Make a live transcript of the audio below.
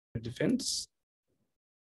defense.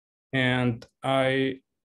 And I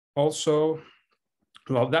also,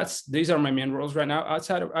 well, these are my main roles right now.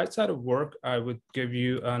 Outside of work, I would give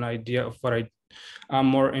you an idea of what I'm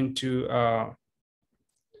more into.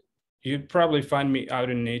 You'd probably find me out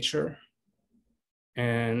in nature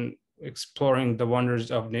and exploring the wonders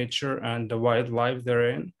of nature and the wildlife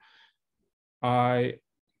therein. I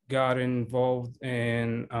got involved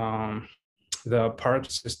in the park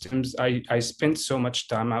systems. I spent so much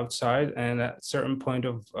time outside, and at a certain point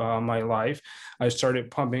of my life, I started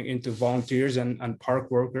pumping into volunteers and park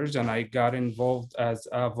workers, and I got involved as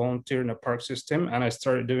a volunteer in a park system, and I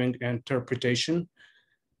started doing interpretation.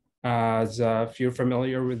 As if you're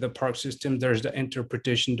familiar with the park system, there's the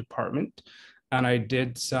interpretation department, and I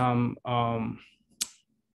did some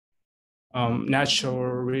natural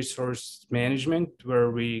resource management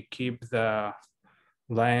where we keep the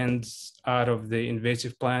lands out of the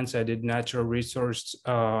invasive plants. I did natural resource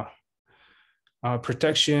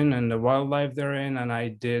protection and the wildlife therein, and I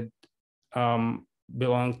did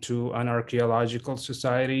belong to an archaeological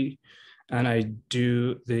society, and I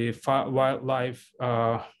do the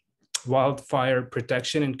wildfire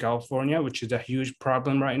protection in California, which is a huge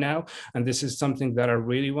problem right now. And this is something that I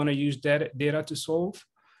really want to use data to solve.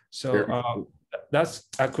 So that's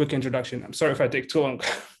a quick introduction. I'm sorry if I take too long.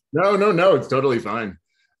 No, it's totally fine.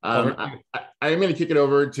 I'm going to kick it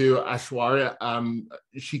over to Aishwarya.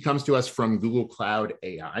 She comes to us from Google Cloud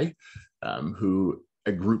AI,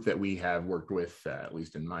 a group that we have worked with, at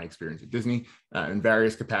least in my experience at Disney, in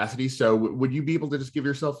various capacities. So would you be able to just give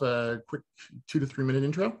yourself a quick 2 to 3 minute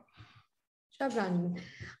intro? Sure, Brandon.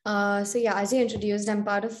 So yeah, as you introduced, I'm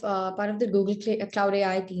part of the Google Cloud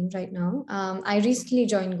AI team right now. I recently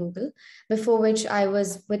joined Google, before which I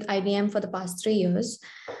was with IBM for the past 3 years.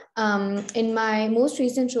 In my most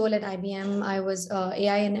recent role at IBM, I was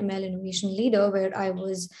AI and ML innovation leader, where I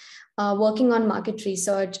was working on market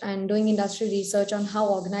research and doing industry research on how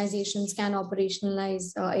organizations can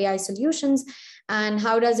operationalize AI solutions and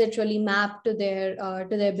how does it really map to their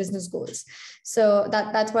business goals. So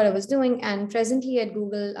that's what I was doing. And presently at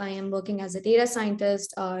Google, I am working as a data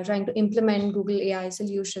scientist, trying to implement Google AI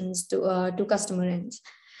solutions to customer ends.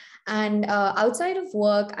 And outside of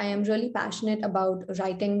work, I am really passionate about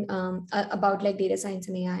writing about like data science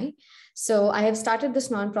and AI. So I have started this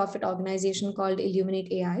nonprofit organization called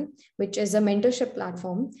Illuminate AI, which is a mentorship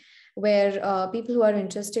platform where people who are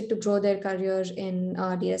interested to grow their career in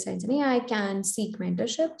data science and AI can seek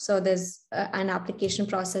mentorship. So there's an application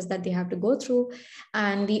process that they have to go through,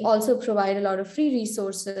 and we also provide a lot of free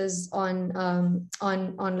resources on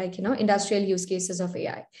like industrial use cases of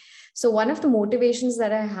AI. So one of the motivations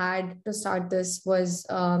that I had to start this was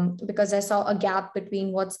because I saw a gap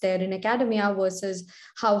between what's there in academia versus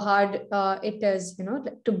how hard it is,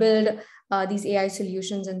 to build these AI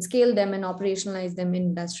solutions and scale them and operationalize them in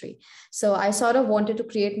industry. So I sort of wanted to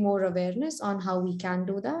create more awareness on how we can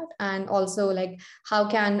do that, and also like how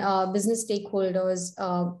can business stakeholders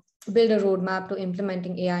build a roadmap to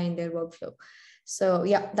implementing AI in their workflow. So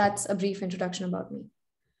yeah, that's a brief introduction about me.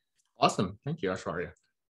 Awesome, thank you, Aishwarya.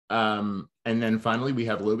 And then finally, we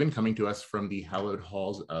have Logan coming to us from the hallowed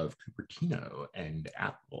halls of Cupertino and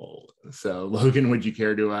Apple. So Logan, would you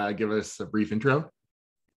care to give us a brief intro?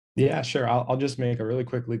 Yeah, sure. I'll just make a really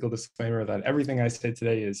quick legal disclaimer that everything I say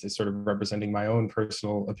today is sort of representing my own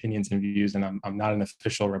personal opinions and views, and I'm not an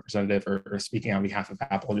official representative or speaking on behalf of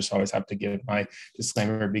Apple. Just always have to give my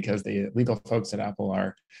disclaimer because the legal folks at Apple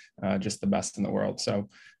are just the best in the world. So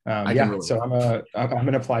so I'm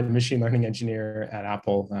an applied machine learning engineer at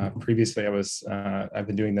Apple. Previously, I've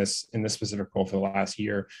been doing this in this specific role for the last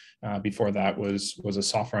year. Before that was a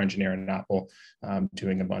software engineer at Apple,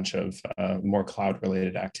 doing a bunch of more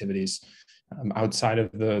cloud-related activities. Outside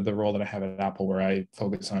of the role that I have at Apple, where I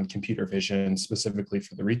focus on computer vision specifically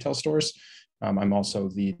for the retail stores, I'm also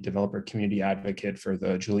the developer community advocate for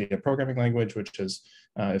the Julia programming language, which is,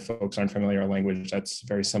 if folks aren't familiar, a language that's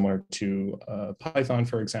very similar to Python,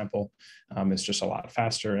 for example. It's just a lot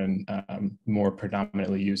faster and more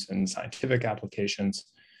predominantly used in scientific applications.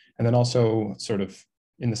 And then also sort of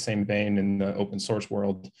in the same vein in the open source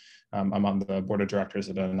world, I'm on the board of directors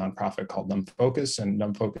at a nonprofit called NumFocus, and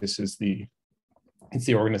NumFocus is it's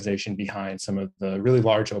the organization behind some of the really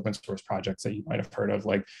large open source projects that you might have heard of,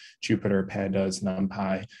 like Jupyter, Pandas,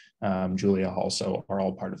 NumPy, Julia also are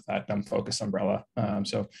all part of that NumFocus umbrella.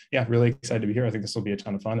 So yeah, really excited to be here. I think this will be a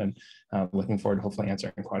ton of fun, and looking forward to hopefully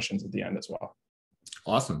answering questions at the end as well.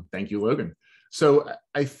 Awesome. Thank you, Logan. So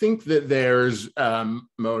I think that there's, Mo,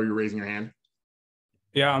 are you raising your hand?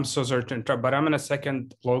 Yeah, I'm so sorry to interrupt, but I'm going to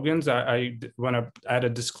second Logan's. I want to add a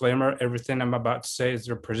disclaimer. Everything I'm about to say is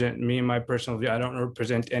represent me, my personal view. I don't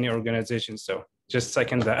represent any organization. So just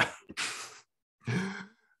second that.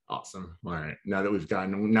 Awesome. All right. Now that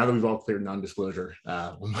we've all cleared non-disclosure,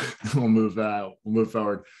 we'll move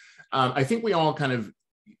forward. I think we all kind of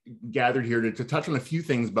gathered here to touch on a few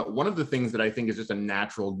things, but one of the things that I think is just a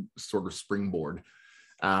natural sort of springboard,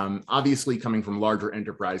 obviously coming from larger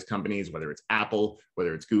enterprise companies, whether it's Apple,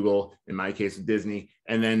 whether it's Google, in my case, Disney,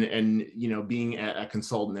 and being a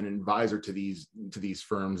consultant and an advisor to these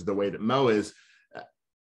firms the way that Mo is.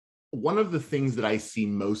 One of the things that I see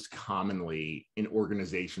most commonly in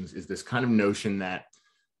organizations is this kind of notion that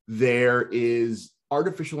there is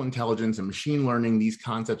artificial intelligence and machine learning. These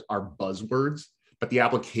concepts are buzzwords, but the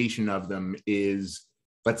application of them is,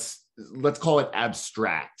 let's call it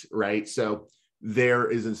abstract, right? So there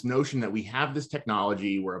is this notion that we have this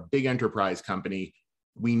technology, we're a big enterprise company.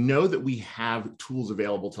 We know that we have tools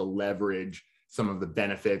available to leverage some of the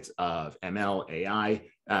benefits of ML, AI,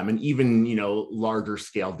 and even larger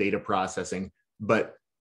scale data processing. But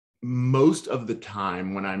most of the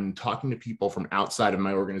time when I'm talking to people from outside of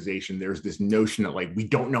my organization, there's this notion that we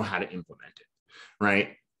don't know how to implement it,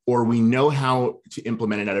 right? Or we know how to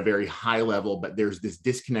implement it at a very high level, but there's this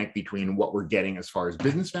disconnect between what we're getting as far as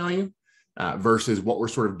business value versus what we're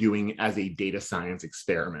sort of doing as a data science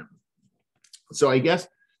experiment. So I guess,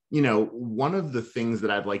 one of the things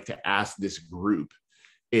that I'd like to ask this group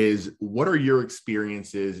is, what are your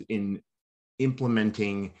experiences in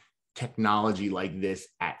implementing technology like this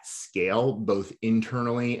at scale, both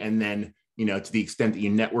internally and then, to the extent that you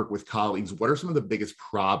network with colleagues? What are some of the biggest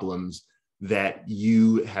problems that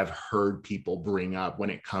you have heard people bring up when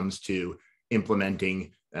it comes to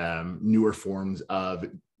implementing newer forms of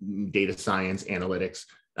data science analytics?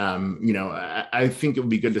 I think it would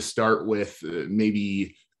be good to start with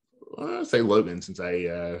maybe, say Logan, since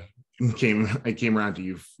I came around to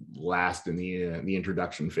you last in the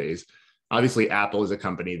introduction phase. Obviously, Apple is a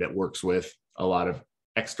company that works with a lot of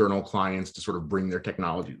external clients to sort of bring their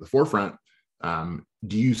technology to the forefront.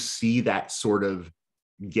 Do you see that sort of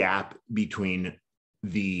gap between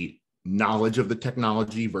the knowledge of the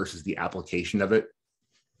technology versus the application of it?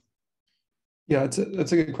 Yeah,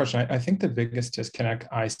 that's a good question. I think the biggest disconnect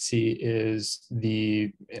I see is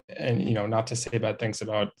not to say bad things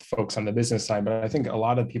about folks on the business side, but I think a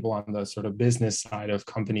lot of people on the sort of business side of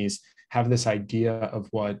companies have this idea of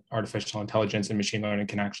what artificial intelligence and machine learning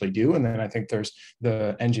can actually do. And then I think there's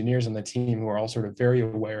the engineers on the team who are all sort of very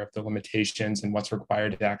aware of the limitations and what's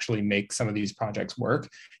required to actually make some of these projects work.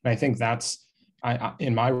 And I think that's,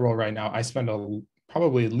 in my role right now, I spend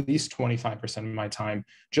probably at least 25% of my time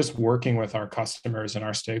just working with our customers and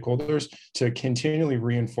our stakeholders to continually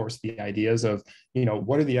reinforce the ideas of,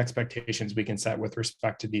 what are the expectations we can set with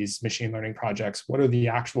respect to these machine learning projects? What are the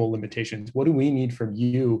actual limitations? What do we need from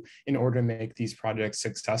you in order to make these projects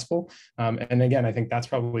successful? And again, I think that's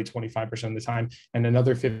probably 25% of the time. And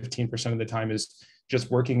another 15% of the time is just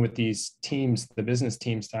working with these teams, the business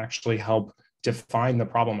teams, to actually help define the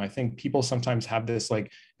problem. I think people sometimes have this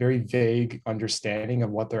very vague understanding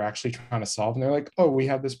of what they're actually trying to solve. And they're like, oh, we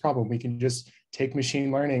have this problem. We can just take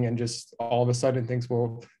machine learning and just all of a sudden things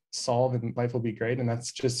will solve and life will be great. And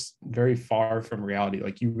that's just very far from reality.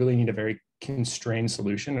 You really need a very constrained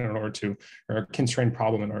solution or a constrained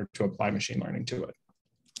problem in order to apply machine learning to it.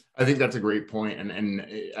 I think that's a great point. And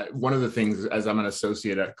one of the things, as I'm an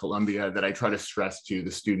associate at Columbia, that I try to stress to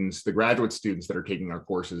the students, the graduate students that are taking our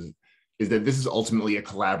courses, is that this is ultimately a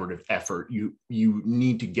collaborative effort. You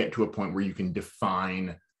need to get to a point where you can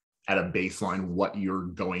define at a baseline what you're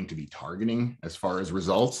going to be targeting as far as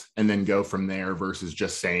results, and then go from there versus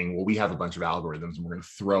just saying, well, we have a bunch of algorithms and we're going to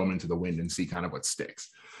throw them into the wind and see kind of what sticks.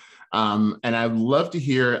 And I'd love to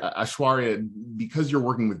hear, Aishwarya, because you're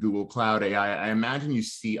working with Google Cloud AI, I imagine you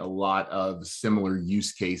see a lot of similar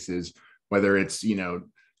use cases, whether it's,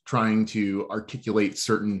 trying to articulate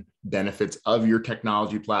certain benefits of your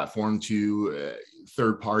technology platform to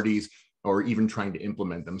third parties, or even trying to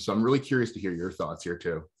implement them. So I'm really curious to hear your thoughts here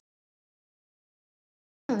too.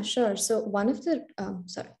 Sure. So one of the,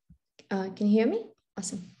 can you hear me?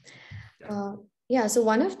 Awesome. So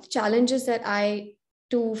one of the challenges that I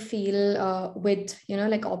too feel with,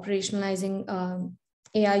 operationalizing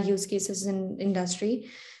AI use cases in industry.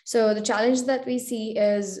 So the challenge that we see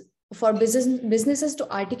is for businesses to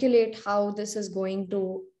articulate how this is going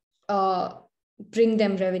to bring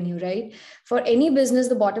them revenue, right? For any business,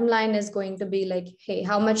 the bottom line is going to be hey,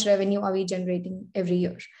 how much revenue are we generating every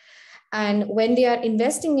year? And when they are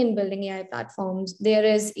investing in building AI platforms, there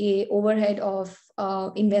is a overhead of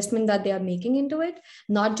investment that they are making into it,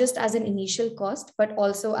 not just as an initial cost, but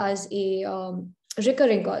also as a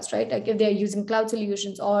recurring cost, right? Like if they're using cloud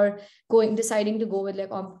solutions or deciding to go with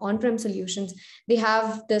like on-prem solutions, they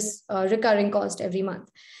have this recurring cost every month.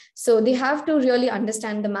 So they have to really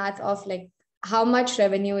understand the math of like how much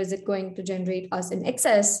revenue is it going to generate us in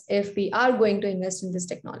excess if we are going to invest in this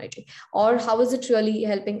technology, or how is it really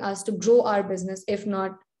helping us to grow our business, if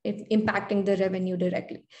not impacting the revenue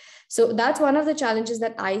directly. So that's one of the challenges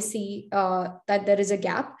that I see, that there is a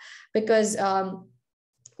gap, because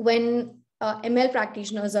when ML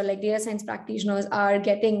practitioners or like data science practitioners are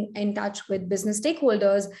getting in touch with business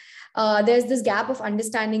stakeholders, there's this gap of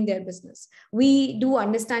understanding their business. We do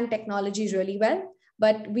understand technology really well,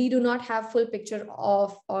 but we do not have full picture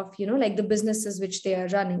of like the businesses which they are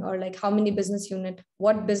running, or like how many business unit,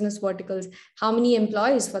 what business verticals, how many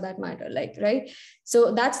employees for that matter, like, right?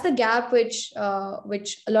 So that's the gap which a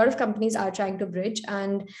lot of companies are trying to bridge.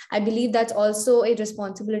 And I believe that's also a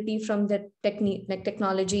responsibility from the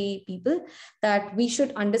technology people, that we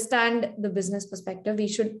should understand the business perspective. We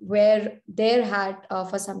should wear their hat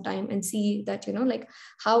for some time and see that, like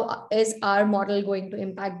how is our model going to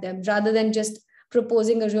impact them, rather than just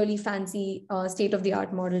proposing a really fancy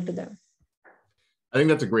state-of-the-art model to them. I think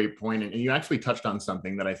that's a great point. And you actually touched on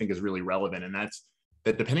something that I think is really relevant. And that's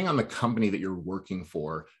that depending on the company that you're working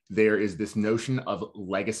for, there is this notion of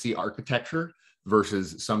legacy architecture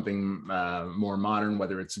versus something more modern,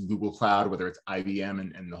 whether it's Google Cloud, whether it's IBM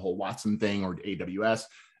and the whole Watson thing, or AWS.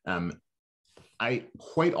 I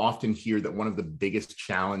quite often hear that one of the biggest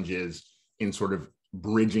challenges in sort of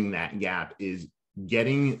bridging that gap is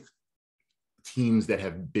getting teams that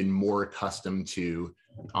have been more accustomed to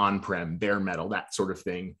on-prem, bare metal, that sort of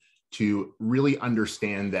thing, to really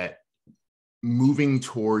understand that moving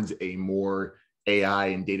towards a more AI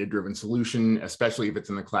and data-driven solution, especially if it's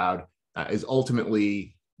in the cloud, is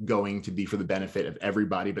ultimately going to be for the benefit of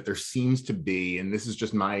everybody. But there seems to be, and this is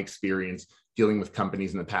just my experience dealing with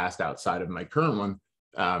companies in the past outside of my current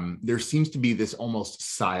one, there seems to be this almost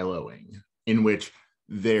siloing in which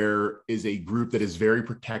there is a group that is very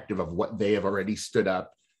protective of what they have already stood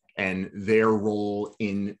up and their role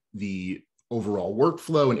in the overall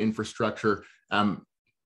workflow and infrastructure.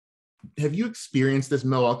 Have you experienced this,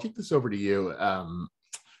 Mo? I'll kick this over to you.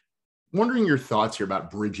 Wondering your thoughts here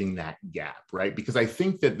about bridging that gap, right? Because I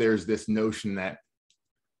think that there's this notion that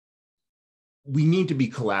we need to be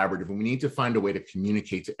collaborative and we need to find a way to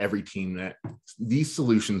communicate to every team that these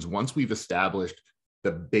solutions, once we've established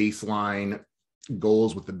the baseline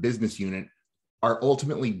goals with the business unit, are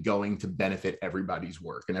ultimately going to benefit everybody's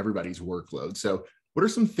work and everybody's workload. So what are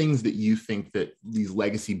some things that you think that these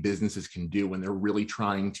legacy businesses can do when they're really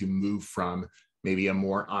trying to move from maybe a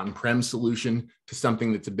more on-prem solution to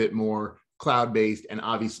something that's a bit more cloud-based and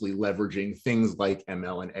obviously leveraging things like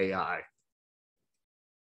ML and AI?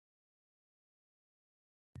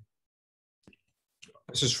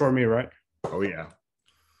 This is for me, right? Oh, yeah.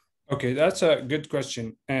 Okay, that's a good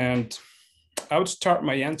question. And I would start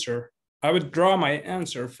my answer. I would draw my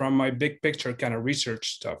answer from my big picture kind of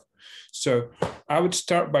research stuff. So I would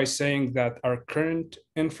start by saying that our current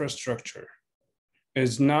infrastructure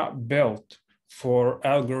is not built for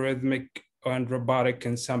algorithmic and robotic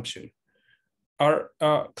consumption. Our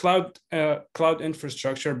cloud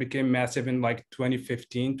infrastructure became massive in like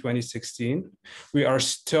 2015, 2016. We are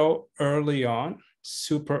still early on,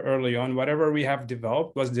 super early on. Whatever we have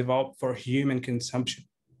developed was developed for human consumption.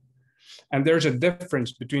 And there's a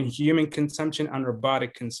difference between human consumption and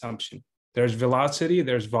robotic consumption. There's velocity,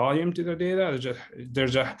 there's volume to the data,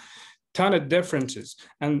 there's a ton of differences.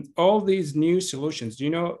 And all these new solutions,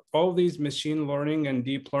 all these machine learning and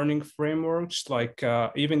deep learning frameworks, like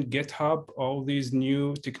even GitHub, all these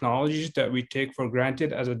new technologies that we take for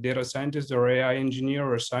granted as a data scientist or AI engineer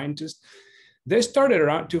or scientist, they started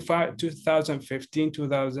around 2015,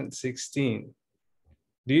 2016.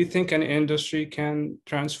 Do you think an industry can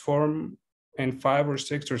transform in 5 or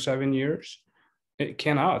 6 or 7 years? It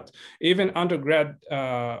cannot. Even undergrad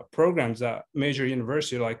programs at major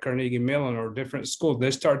university like Carnegie Mellon or different schools,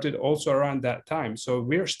 they started also around that time. So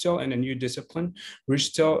we're still in a new discipline. We're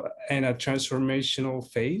still in a transformational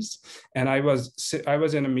phase. And I was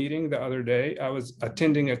in a meeting the other day. I was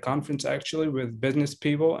attending a conference actually with business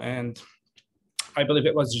people, and I believe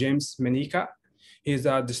it was James Manika. He's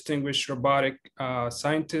a distinguished robotic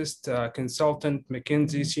scientist, consultant,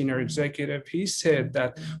 McKinsey senior executive. He said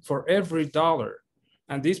that for every dollar,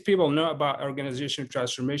 and these people know about organizational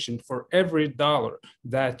transformation, for every dollar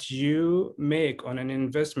that you make on an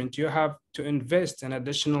investment, you have to invest an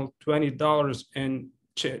additional $20 in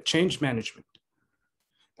change management.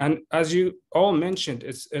 And as you all mentioned,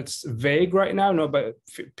 it's vague right now. No, but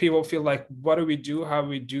people feel like, what do we do? How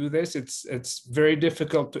we do this? It's very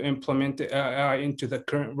difficult to implement the AI into the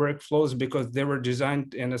current workflows because they were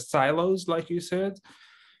designed in a silos, like you said.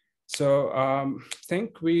 So I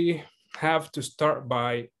think we have to start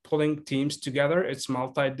by pulling teams together. It's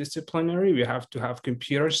multidisciplinary. We have to have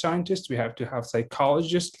computer scientists. We have to have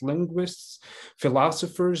psychologists, linguists,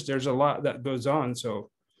 philosophers. There's a lot that goes on. So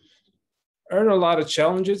there are a lot of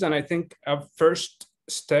challenges. And I think a first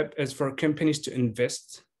step is for companies to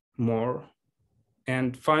invest more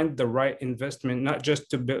and find the right investment, not just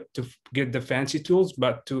to get the fancy tools,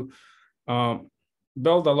 but to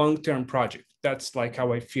build a long-term project. That's like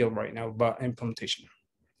how I feel right now about implementation.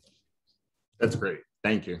 That's great.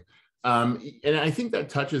 Thank you. And I think that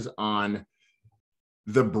touches on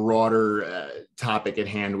the broader topic at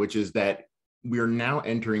hand, which is that we're now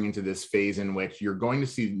entering into this phase in which you're going to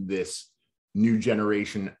see this new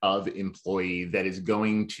generation of employee that is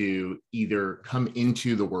going to either come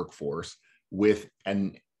into the workforce with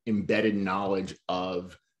an embedded knowledge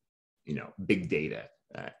of, big data,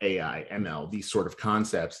 AI, ML, these sort of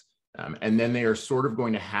concepts. And then they are sort of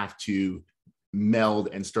going to have to meld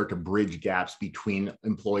and start to bridge gaps between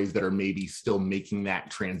employees that are maybe still making that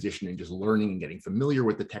transition and just learning and getting familiar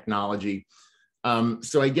with the technology.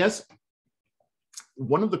 So I guess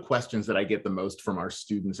one of the questions that I get the most from our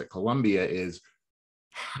students at Columbia is,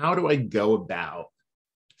 how do I go about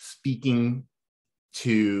speaking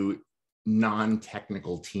to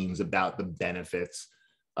non-technical teams about the benefits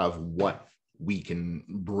of what we can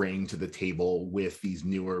bring to the table with these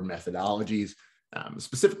newer methodologies?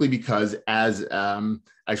 Specifically because, as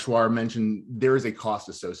Aishwar mentioned, there is a cost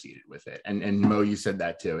associated with it. And Mo, you said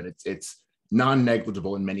that too. And it's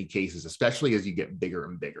non-negligible in many cases, especially as you get bigger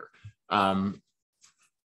and bigger.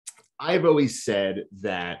 I've always said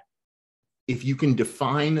that if you can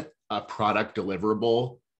define a product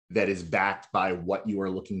deliverable that is backed by what you are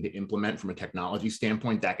looking to implement from a technology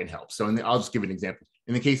standpoint, that can help. So I'll just give an example.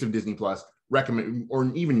 In the case of Disney Plus,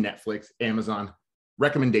 or even Netflix, Amazon,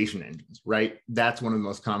 recommendation engines, right? That's one of the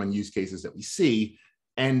most common use cases that we see.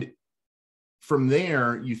 And from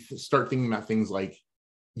there, you start thinking about things like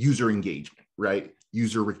user engagement, right?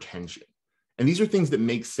 User retention. And these are things that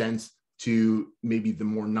make sense to maybe the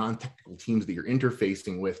more non-technical teams that you're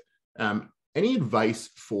interfacing with. Any advice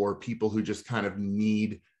for people who just kind of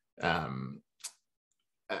need a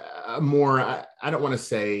more, I don't want to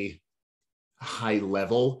say high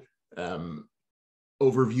level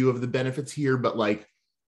overview of the benefits here, but like,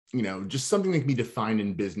 just something that can be defined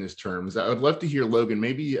in business terms? I would love to hear, Logan,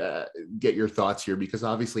 maybe get your thoughts here, because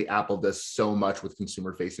obviously Apple does so much with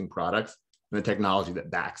consumer facing products and the technology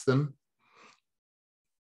that backs them.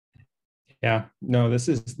 Yeah, no, this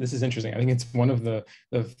is interesting. I think it's one of the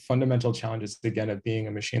fundamental challenges, again, of being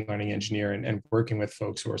a machine learning engineer and working with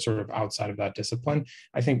folks who are sort of outside of that discipline.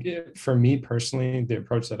 I think for me personally, the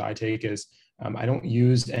approach that I take is I don't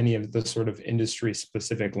use any of the sort of industry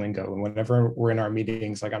specific lingo. And whenever we're in our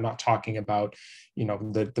meetings, like I'm not talking about,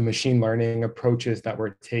 the machine learning approaches that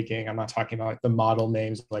we're taking. I'm not talking about like the model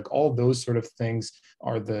names, like all those sort of things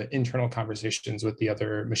are the internal conversations with the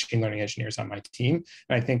other machine learning engineers on my team.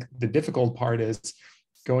 And I think the difficult part is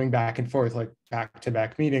going back and forth, like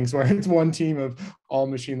back-to-back meetings where it's one team of all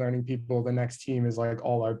machine learning people, the next team is like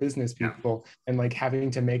all our business people, and like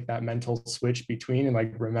having to make that mental switch between and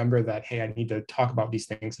like remember that, hey, I need to talk about these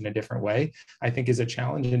things in a different way, I think is a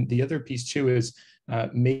challenge. And the other piece too is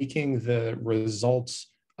making the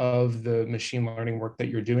results of the machine learning work that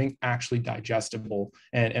you're doing actually digestible.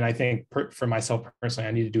 And I think for myself personally,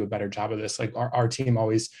 I need to do a better job of this. Like our team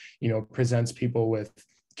always, presents people with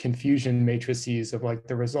confusion matrices of like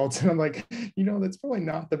the results, and I'm like, that's probably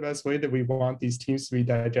not the best way that we want these teams to be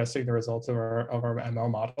digesting the results of our ML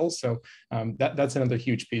models. So that's another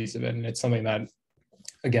huge piece of it, and it's something that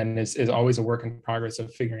again is always a work in progress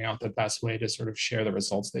of figuring out the best way to sort of share the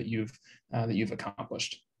results that you've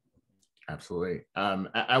accomplished. Absolutely.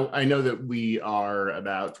 I know that we are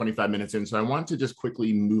about 25 minutes in, so I want to just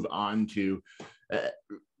quickly move on to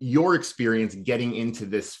your experience getting into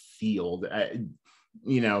this field.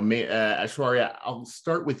 Aishwarya, I'll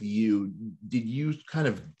start with you. Did you kind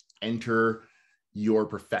of enter your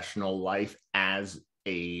professional life as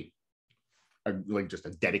just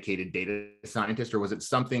a dedicated data scientist, or was it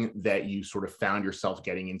something that you sort of found yourself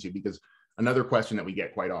getting into? Because another question that we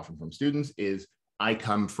get quite often from students is, I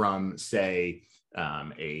come from, say,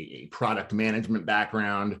 a product management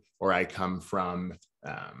background, or I come from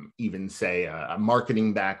even, say, a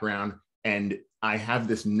marketing background, and I have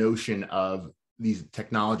this notion of these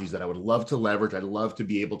technologies that I would love to leverage. I'd love to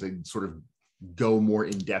be able to sort of go more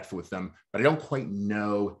in depth with them, but I don't quite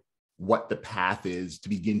know what the path is to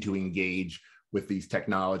begin to engage with these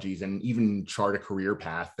technologies and even chart a career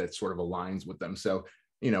path that sort of aligns with them. So,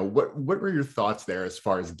 what were your thoughts there as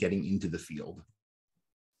far as getting into the field?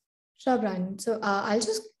 Sure, Brian. So I'll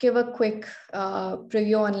just give a quick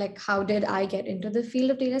preview on like how did I get into the field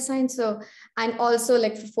of data science. So, and also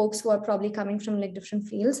like for folks who are probably coming from like different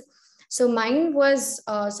fields. So mine was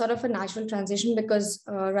sort of a natural transition because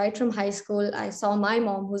right from high school, I saw my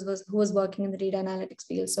mom who was working in the data analytics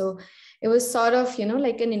field. So it was sort of,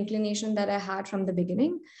 like an inclination that I had from the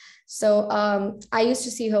beginning. So I used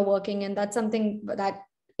to see her working, and that's something that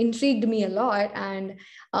intrigued me a lot. And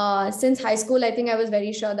since high school, I think I was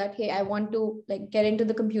very sure that, hey, I want to like get into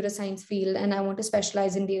the computer science field and I want to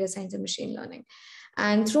specialize in data science and machine learning.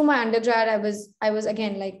 And through my undergrad, I was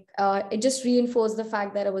again, like, it just reinforced the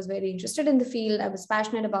fact that I was very interested in the field. I was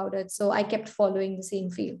passionate about it. So I kept following the same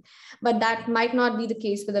field. But that might not be the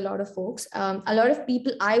case with a lot of folks. A lot of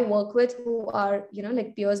people I work with who are,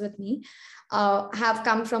 like peers with me, have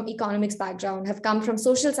come from economics background, have come from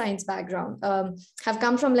social science background, have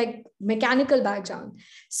come from like mechanical background.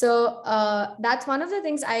 So that's one of the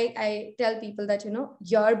things I tell people that,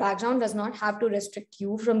 your background does not have to restrict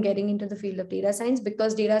you from getting into the field of data science,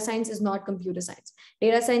 because data science is not computer science.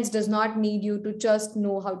 Data science does not need you to just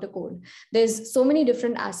know how to code. There's so many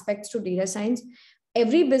different aspects to data science.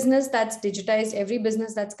 Every business that's digitized, every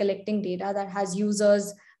business that's collecting data that has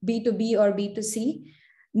users, B2B or B2C,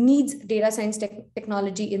 needs data science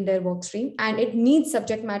technology in their work stream, and it needs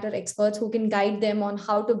subject matter experts who can guide them on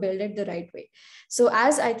how to build it the right way. So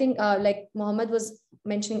as I think like Mohammed was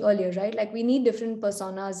mentioning earlier, right, like we need different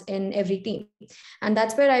personas in every team, and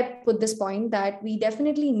that's where I put this point that we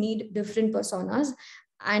definitely need different personas,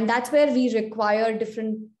 and that's where we require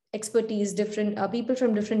different expertise, different people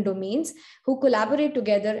from different domains who collaborate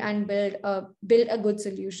together and build a good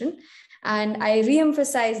solution. And I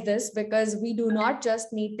re-emphasize this because we do not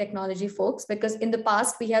just need technology folks, because in the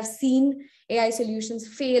past we have seen AI solutions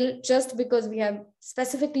fail just because we have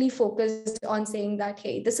specifically focused on saying that,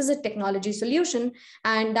 hey, this is a technology solution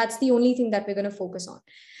and that's the only thing that we're going to focus on.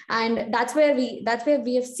 And that's where we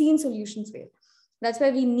have seen solutions fail. That's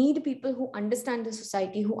where we need people who understand the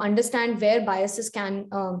society, who understand where biases can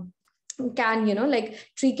like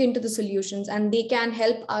tweak into the solutions, and they can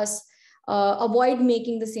help us avoid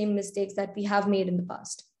making the same mistakes that we have made in the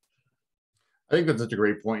past. I think that's such a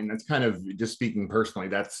great point. And that's kind of, just speaking personally,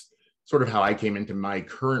 that's sort of how I came into my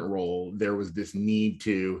current role. There was this need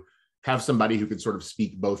to have somebody who could sort of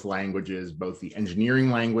speak both languages, both the engineering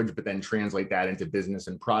language, but then translate that into business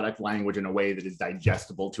and product language in a way that is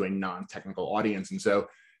digestible to a non-technical audience. And so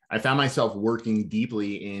I found myself working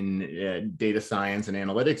deeply in data science and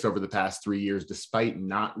analytics over the past 3 years, despite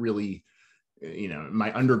not really,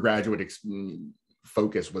 my undergraduate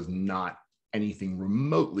focus was not anything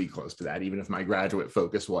remotely close to that, even if my graduate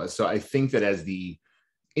focus was. So I think that as the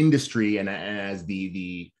industry and as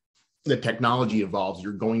the technology evolves,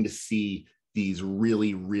 you're going to see these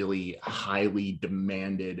really, really highly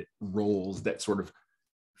demanded roles that sort of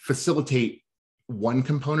facilitate one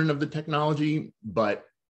component of the technology, but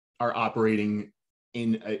are operating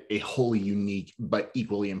in a wholly unique but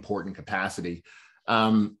equally important capacity.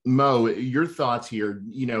 Mo, your thoughts here,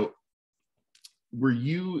 were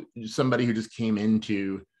you somebody who just came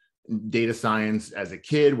into data science as a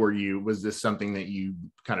kid? Was this something that you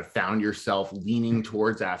kind of found yourself leaning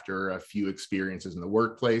towards after a few experiences in the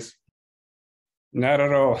workplace? Not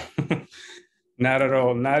at all. Not at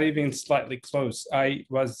all. Not even slightly close. I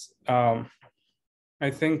was,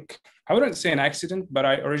 I think, I wouldn't say an accident, but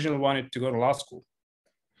I originally wanted to go to law school.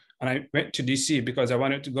 And I went to DC because I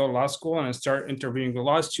wanted to go to law school and I started interviewing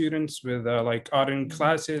law students with like auditing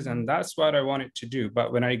classes. And that's what I wanted to do.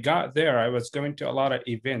 But when I got there, I was going to a lot of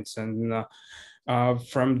events and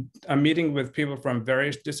from a meeting with people from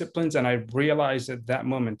various disciplines. And I realized at that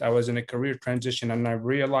moment I was in a career transition, and I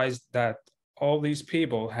realized that all these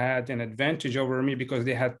people had an advantage over me because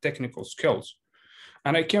they had technical skills.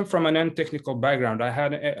 And I came from a non-technical background. I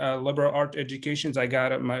had a liberal art education. I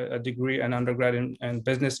got a degree in undergrad in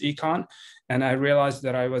business econ. And I realized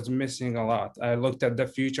that I was missing a lot. I looked at the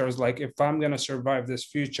future. I was like, if I'm going to survive this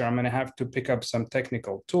future, I'm going to have to pick up some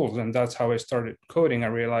technical tools. And that's how I started coding. I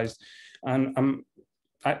realized, and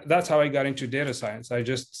that's how I got into data science. I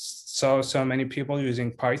just saw so many people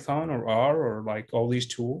using Python or R or like all these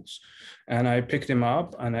tools. And I picked them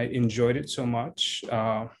up and I enjoyed it so much.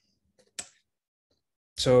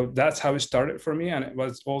 So that's how it started for me. And it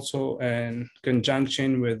was also in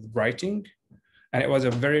conjunction with writing. And it was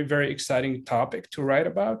a very, very exciting topic to write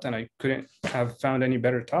about. And I couldn't have found any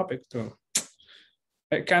better topic to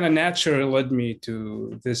it kind of naturally led me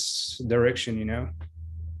to this direction, you know.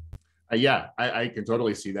 Yeah, I can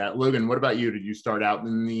totally see that. Logan, what about you? Did you start out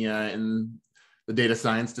in the data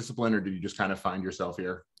science discipline, or did you just kind of find yourself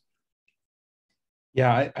here?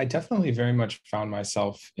 Yeah, I definitely very much found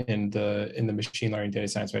myself in the machine learning data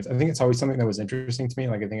science space. I think it's always something that was interesting to me.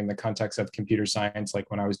 Like I think in the context of computer science,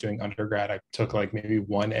 like when I was doing undergrad, I took like maybe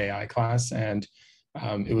one AI class, and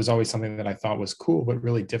it was always something that I thought was cool, but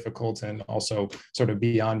really difficult and also sort of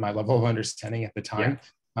beyond my level of understanding at the Yeah. time.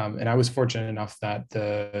 And I was fortunate enough that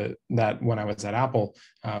that when I was at Apple,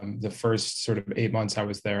 the first sort of 8 months I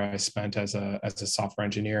was there, I spent as a software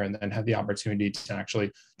engineer, and then had the opportunity to actually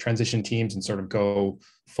transition teams and sort of go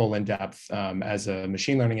full in depth as a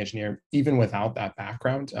machine learning engineer, even without that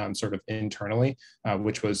background, sort of internally,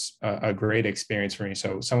 which was a great experience for me.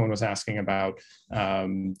 So someone was asking about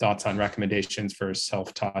thoughts on recommendations for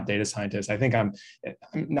self-taught data scientists. I think I'm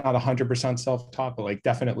not 100% self-taught, but like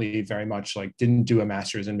definitely very much like didn't do a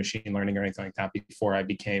master's in machine learning or anything like that before I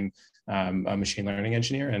became a machine learning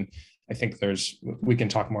engineer. And I think we can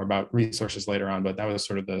talk more about resources later on, but that was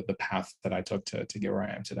sort of the path that I took to get where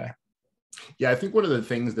I am today. Yeah, I think one of the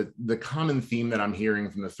things that the common theme that I'm hearing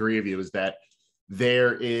from the three of you is that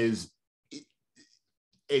there is,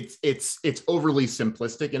 it's overly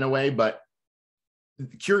simplistic in a way, but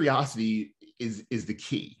curiosity is the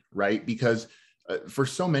key, right? Because for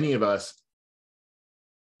so many of us,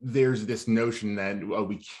 there's this notion that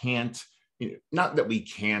we can't, not that we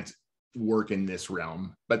can't work in this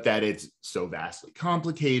realm, but that it's so vastly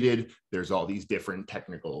complicated. There's all these different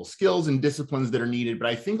technical skills and disciplines that are needed. But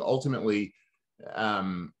I think ultimately,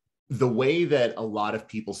 the way that a lot of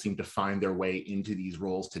people seem to find their way into these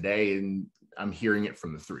roles today, and I'm hearing it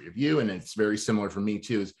from the three of you, and it's very similar for me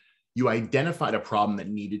too, is you identified a problem that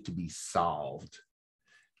needed to be solved.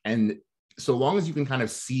 And so long as you can kind of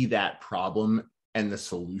see that problem and the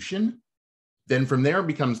solution, then from there it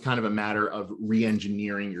becomes kind of a matter of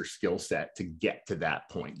re-engineering your skill set to get to that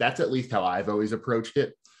point. That's at least how I've always approached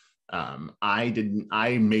it.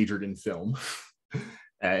 I majored in film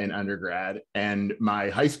in undergrad, and my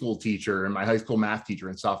high school teacher and my high school math teacher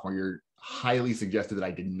in sophomore year highly suggested that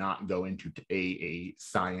I did not go into a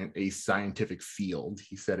scientific field.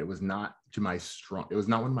 He said it was not one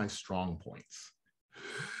of my strong points.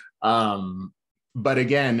 But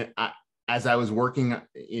again, as I was working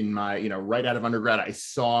in my, right out of undergrad, I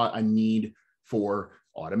saw a need for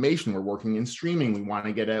automation. We're working in streaming. We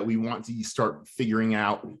want to start figuring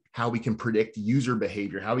out how we can predict user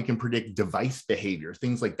behavior, how we can predict device behavior,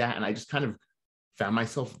 things like that. And I just kind of found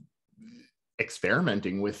myself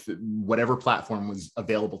experimenting with whatever platform was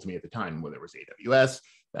available to me at the time, whether it was AWS,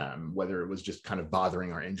 whether it was just kind of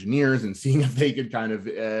bothering our engineers and seeing if they could kind of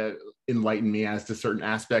enlighten me as to certain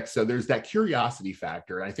aspects. So there's that curiosity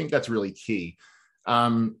factor. And I think that's really key.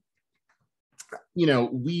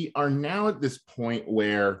 We are now at this point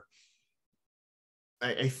where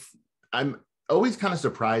I'm always kind of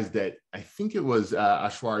surprised that I think it was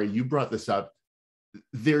Aishwarya, you brought this up.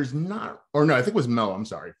 There's not, or no, I think it was Mo, I'm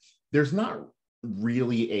sorry. There's not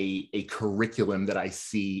really a curriculum that I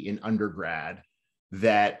see in undergrad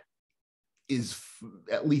that is,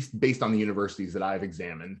 at least based on the universities that I've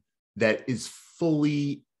examined, that is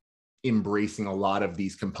fully embracing a lot of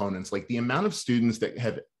these components. Like the amount of students that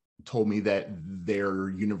have told me that their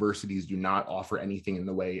universities do not offer anything in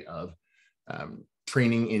the way of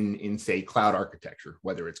training in say cloud architecture,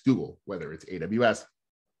 whether it's Google, whether it's AWS.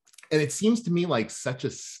 And it seems to me like such a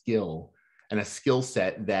skill and a skill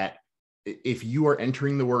set that if you are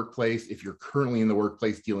entering the workplace, if you're currently in the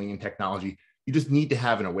workplace dealing in technology, you just need to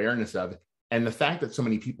have an awareness of it. And the fact that so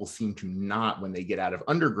many people seem to not when they get out of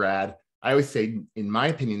undergrad, I always say, in my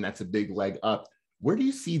opinion, that's a big leg up. Where do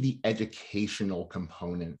you see the educational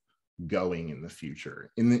component going in the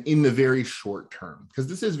future, in the very short term? Because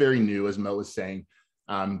this is very new, as Mo was saying.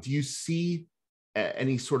 Do you see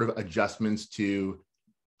any sort of adjustments to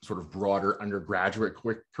sort of broader undergraduate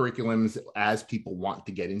curriculums as people want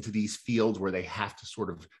to get into these fields where they have to sort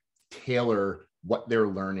of tailor what they're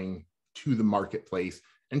learning to the marketplace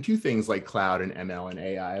and to things like cloud and ML and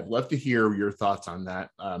AI? I'd love to hear your thoughts on that,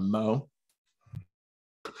 Mo.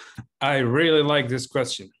 I really like this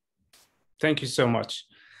question. Thank you so much.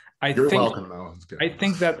 You're welcome, Mo. I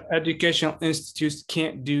think that educational institutes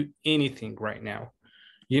can't do anything right now.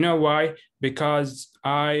 You know why? Because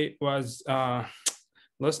I was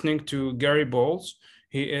listening to Gary Bowles.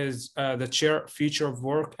 He is the chair future of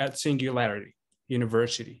work at Singularity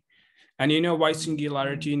University. And you know why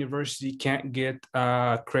Singularity University can't get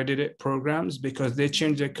accredited programs? Because they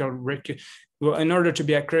changed the curriculum. Well, in order to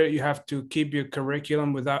be accredited, you have to keep your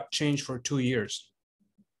curriculum without change for 2 years.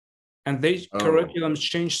 and they curriculums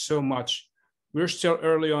change so much. We're still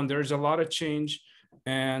early on. There's a lot of change,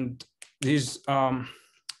 and these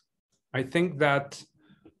I think that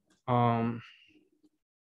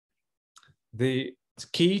the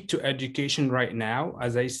key to education right now,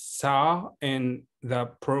 as I saw in the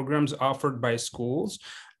programs offered by schools,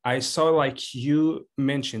 I saw, like you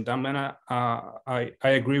mentioned, I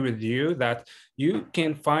agree with you that you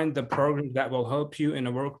can find the program that will help you in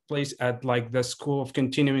a workplace at like the School of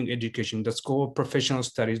Continuing Education, the School of Professional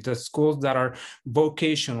Studies, the schools that are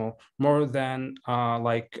vocational more than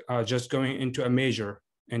just going into a major,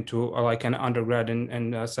 into like an undergrad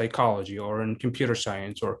in psychology or in computer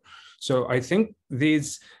science. Or so I think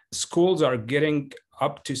these schools are getting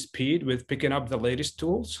up to speed with picking up the latest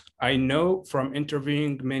tools. I know from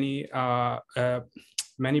interviewing many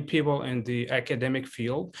people in the academic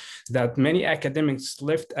field that many academics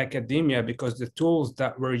left academia because the tools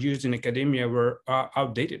that were used in academia were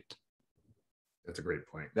outdated. That's a great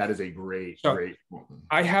point. That is a great point.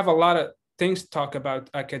 I have a lot of things to talk about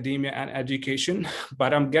academia and education,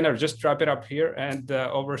 but I'm gonna just wrap it up here and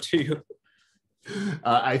over to you.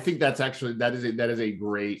 I think that is a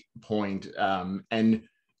great point, and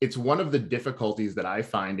it's one of the difficulties that I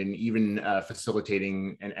find in even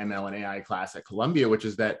facilitating an ML and AI class at Columbia, which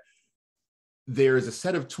is that there is a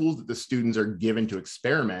set of tools that the students are given to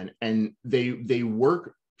experiment, and they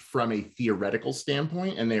work from a theoretical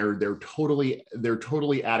standpoint, and they're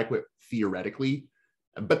totally adequate theoretically,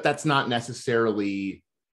 but that's not necessarily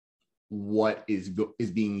what is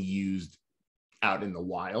being used out in the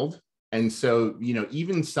wild. And so,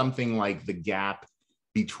 even something like the gap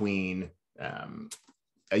between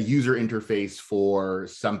a user interface for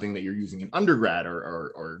something that you're using in undergrad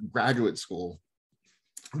or graduate school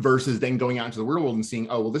versus then going out into the real world and seeing,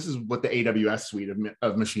 oh, well, this is what the AWS suite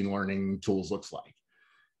of machine learning tools looks like.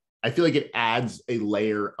 I feel like it adds a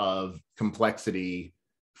layer of complexity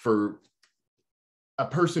for a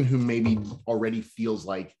person who maybe already feels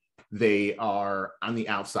like they are on the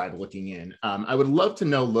outside looking in. I would love to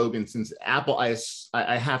know, Logan, since Apple,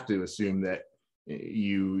 I have to assume that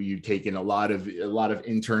you take in a lot of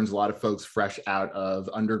interns, a lot of folks fresh out of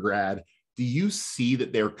undergrad. Do you see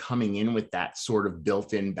that they're coming in with that sort of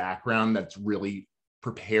built-in background that's really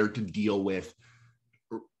prepared to deal with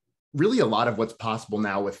really a lot of what's possible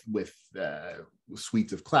now with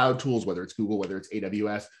suites of cloud tools, whether it's Google, whether it's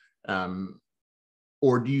AWS,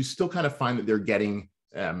 or do you still kind of find that they're getting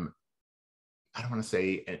I don't want to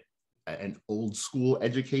say an old school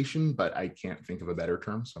education, but I can't think of a better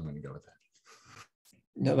term, so I'm going to go with that.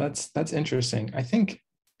 No, that's interesting. I think,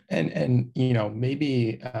 and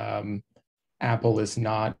maybe Apple is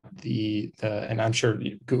not the and I'm sure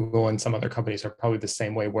Google and some other companies are probably the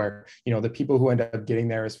same way, where the people who end up getting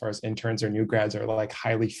there as far as interns or new grads are like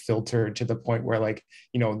highly filtered to the point where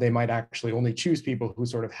they might actually only choose people who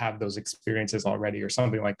sort of have those experiences already or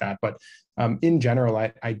something like that. But in general,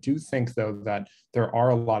 I do think though that there are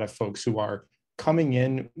a lot of folks who are coming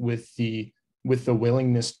in with the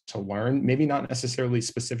willingness to learn, maybe not necessarily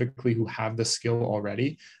specifically who have the skill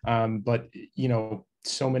already, but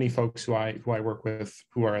so many folks who I work with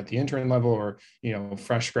who are at the intern level or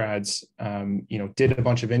fresh grads did a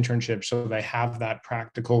bunch of internships, so they have that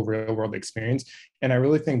practical real world experience. And I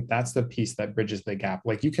really think that's the piece that bridges the gap.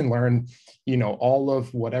 Like you can learn all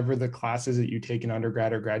of whatever the classes that you take in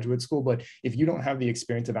undergrad or graduate school, but if you don't have the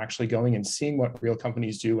experience of actually going and seeing what real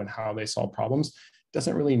companies do and how they solve problems, it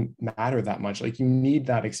doesn't really matter that much. Like you need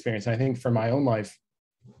that experience. And I think for my own life,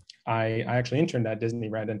 I actually interned at Disney,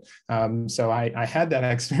 right? And so I had that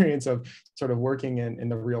experience of sort of working in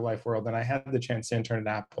the real life world. And I had the chance to intern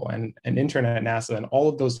at Apple and intern at NASA, and all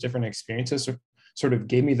of those different experiences sort of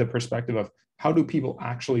gave me the perspective of how do people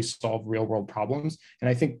actually solve real world problems. And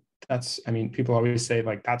I think people always say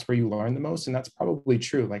like, that's where you learn the most. And that's probably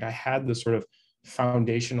true. Like I had the sort of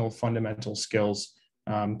foundational fundamental skills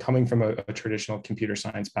coming from a traditional computer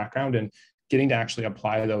science background, and getting to actually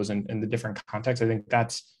apply those in the different contexts. I think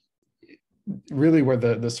that's really where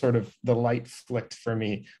the sort of the light flicked for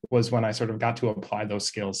me, was when I sort of got to apply those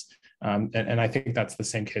skills. And I think that's the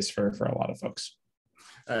same case for a lot of folks.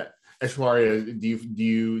 Aishwarya,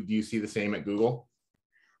 do you see the same at Google?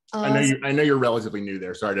 I know you're relatively new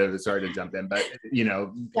there. Sorry to jump in, but yeah.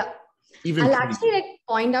 I'll actually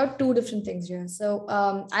point out two different things here. So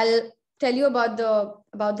I'll tell you about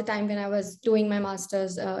the time when I was doing my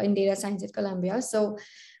master's in data science at Columbia. So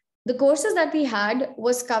the courses that we had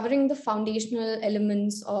was covering the foundational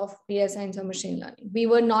elements of data science or machine learning. We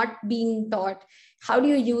were not being taught how do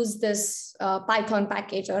you use this Python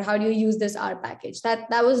package, or how do you use this R package. That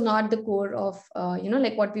was not the core of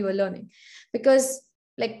like what we were learning, because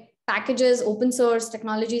like packages, open source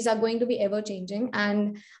technologies are going to be ever changing.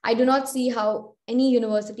 And I do not see how any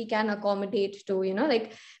university can accommodate to,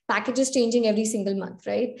 like packages changing every single month,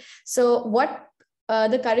 right? So what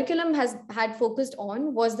the curriculum had focused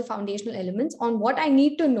on was the foundational elements on what I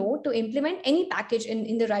need to know to implement any package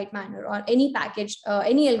in the right manner, or any package,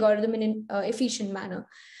 any algorithm in an efficient manner.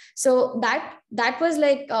 So that was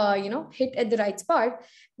like, hit at the right spot.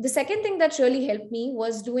 The second thing that really helped me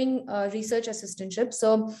was doing research assistantship.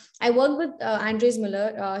 So I worked with Andres Miller.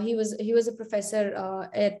 He was a professor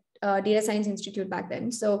at Data Science Institute back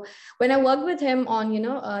then. So when I worked with him on,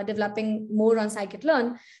 developing more on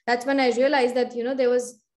scikit-learn, that's when I realized that, there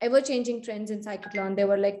was ever-changing trends in scikit-learn. There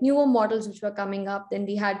were like newer models which were coming up. Then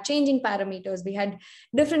we had changing parameters. We had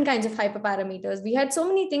different kinds of hyperparameters. We had so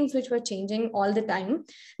many things which were changing all the time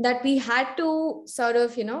that we had to sort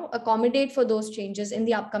of, accommodate for those changes in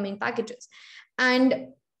the upcoming packages. And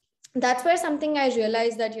that's where something I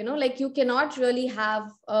realized that, like you cannot really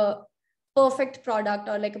have a perfect product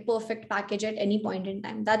or like a perfect package at any point in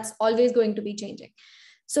time. That's always going to be changing.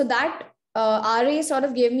 So that RA sort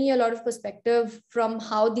of gave me a lot of perspective from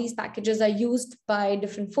how these packages are used by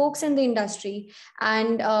different folks in the industry,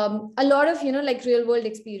 and a lot of, like real world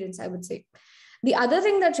experience, I would say. The other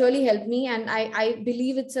thing that really helped me, and I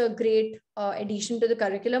believe it's a great addition to the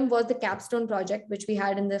curriculum, was the capstone project, which we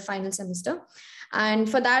had in the final semester. And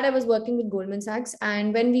for that, I was working with Goldman Sachs.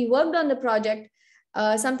 And when we worked on the project,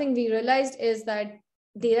 something we realized is that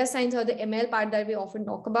data science, or the ML part that we often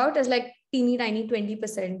talk about, is like teeny tiny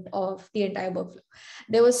 20% of the entire workflow.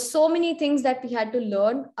 There were so many things that we had to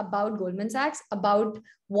learn about Goldman Sachs, about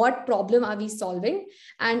what problem are we solving.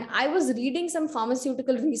 And I was reading some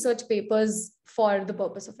pharmaceutical research papers for the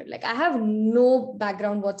purpose of it. Like I have no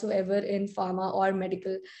background whatsoever in pharma or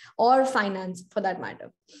medical or finance for that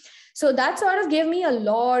matter. So that sort of gave me a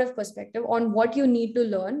lot of perspective on what you need to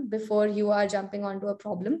learn before you are jumping onto a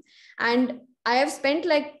problem. And I have spent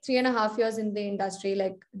like 3.5 years in the industry,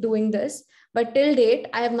 like doing this, but till date,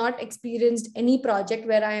 I have not experienced any project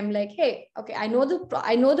where I am like, hey, okay, I know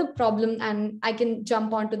the problem and I can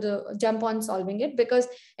jump on solving it, because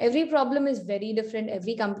every problem is very different.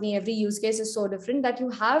 Every company, every use case is so different that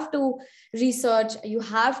you have to research, you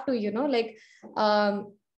have to,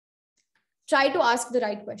 try to ask the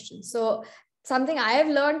right questions. So something I have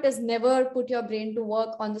learned is never put your brain to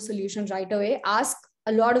work on the solution right away. Ask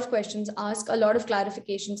a lot of questions, ask a lot of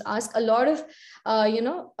clarifications, ask a lot of,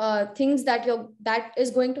 things that is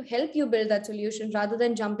going to help you build that solution, rather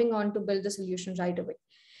than jumping on to build the solution right away.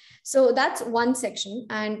 So that's one section,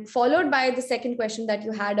 and followed by the second question that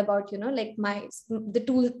you had about, like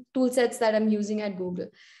the tool sets that I'm using at Google.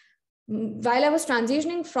 While I was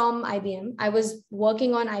transitioning from IBM, I was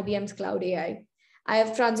working on IBM's Cloud AI. I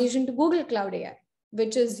have transitioned to Google Cloud AI,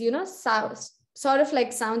 which is, sort of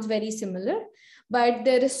like sounds very similar, but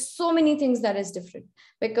there is so many things that is different,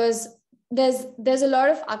 because there's a lot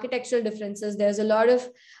of architectural differences. There's a lot of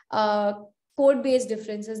code-based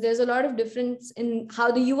differences. There's a lot of difference in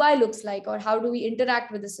how the UI looks like, or how do we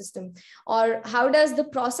interact with the system, or how does the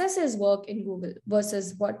processes work in Google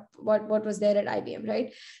versus what was there at IBM,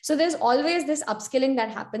 right? So there's always this upskilling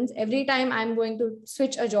that happens every time I'm going to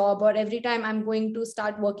switch a job, or every time I'm going to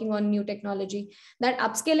start working on new technology. That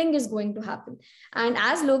upskilling is going to happen. And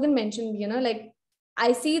as Logan mentioned, like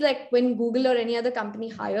I see, like when Google or any other company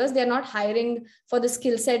hires, they're not hiring for the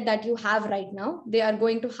skill set that you have right now. They are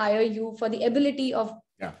going to hire you for the ability of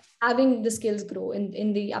having the skills grow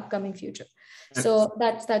in the upcoming future. So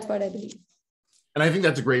that's what I believe. And I think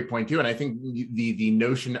that's a great point too. And I think the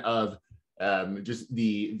notion of just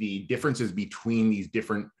the differences between these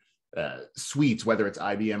different suites, whether it's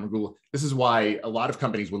IBM or Google, this is why a lot of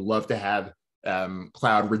companies would love to have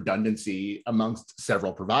cloud redundancy amongst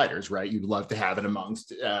several providers, right? You'd love to have it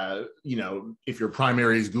amongst, if your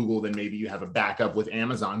primary is Google, then maybe you have a backup with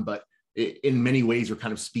Amazon, but in many ways, you're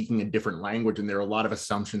kind of speaking a different language. And there are a lot of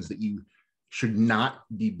assumptions that you should not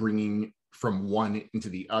be bringing from one into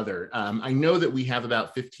the other. I know that we have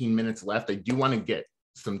about 15 minutes left. I do want to get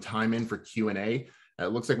some time in for Q&A.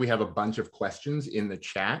 It looks like we have a bunch of questions in the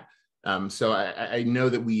chat. So I know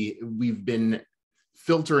that we've been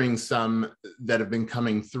filtering some that have been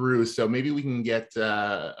coming through. So maybe we can get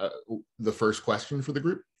the first question for the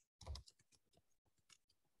group.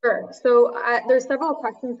 Sure. So there's several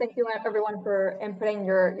questions. Thank you everyone for inputting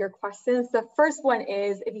your questions. The first one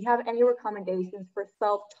is if you have any recommendations for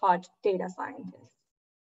self-taught data scientists.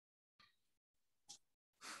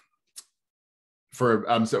 For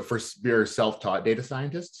your self-taught data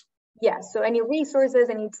scientists? Yes. So any resources,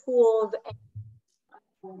 any tools,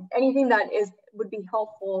 anything that would be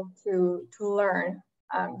helpful to learn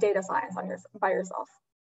data science by yourself.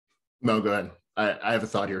 No, go ahead. I have a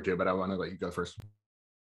thought here too, but I want to let you go first.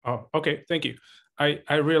 Oh, okay. Thank you.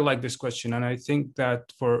 I really like this question. And I think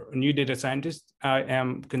that for a new data scientist, I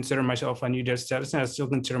am consider myself a new data scientist, and I still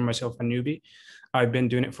consider myself a newbie. I've been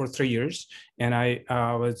doing it for 3 years, and I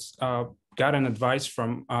got an advice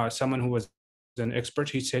from someone who was an expert.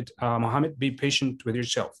 He said, Mohammed, be patient with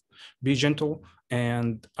yourself, be gentle,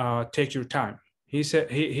 and take your time. He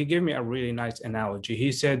said, he gave me a really nice analogy.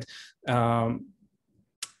 He said,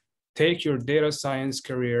 take your data science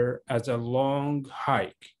career as a long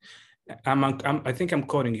hike. I think I'm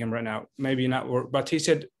quoting him right now, maybe not, but he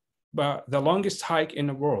said, but the longest hike in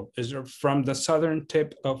the world is from the southern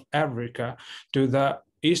tip of Africa to the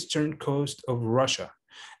eastern coast of Russia.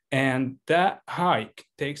 And that hike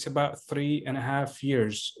takes about 3.5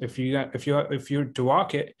 years if you're to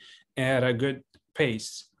walk it at a good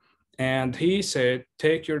pace. And he said,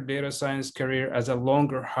 take your data science career as a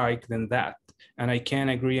longer hike than that. And I can't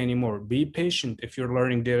agree anymore. Be patient if you're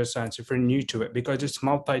learning data science, if you're new to it, because it's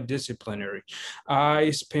multidisciplinary. I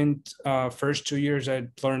spent first 2 years, I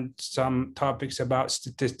learned some topics about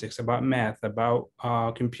statistics, about math, about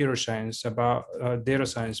computer science, about data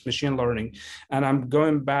science, machine learning. And I'm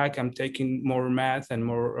going back, I'm taking more math and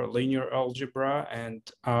more linear algebra. And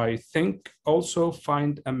I think also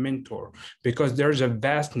find a mentor, because there's a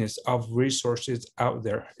vastness of resources out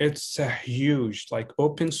there. It's a huge, like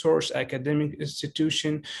open source academic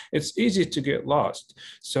institution. It's easy to get lost.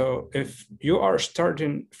 So if you are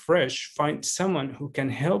starting fresh, find someone who can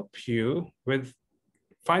help you with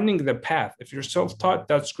finding the path. If you're self-taught,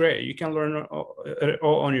 that's great. You can learn it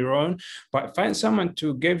all on your own, but find someone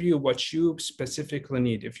to give you what you specifically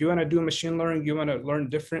need. If you want to do machine learning, you want to learn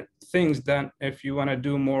different things than if you want to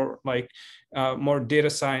do more like more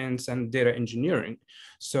data science and data engineering.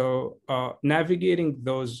 So navigating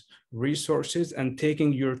those resources and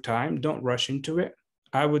taking your time, don't rush into it.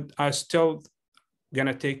 I still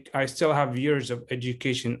have years of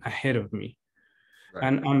education ahead of me. Right.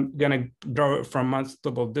 And I'm going to draw it from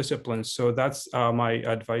multiple disciplines. So that's my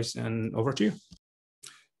advice, and over to you.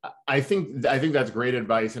 I think that's great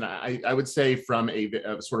advice. And I would say from a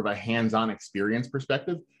sort of a hands-on experience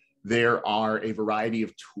perspective, there are a variety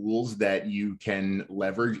of tools that you can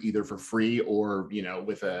leverage either for free or, you know,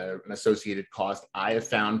 with an associated cost. I have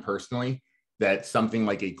found personally that something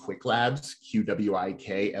like a QuickLabs,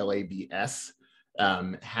 QWIKLABS,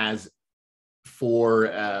 has,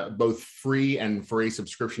 for both free and for a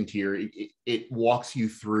subscription tier, it walks you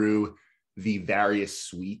through the various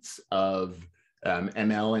suites of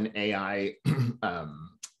ML and AI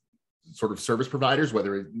sort of service providers,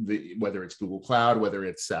 whether it's Google Cloud, whether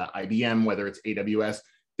it's IBM, whether it's AWS.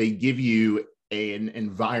 They give you an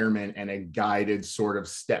environment and a guided sort of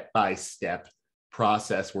step-by-step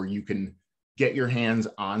process where you can get your hands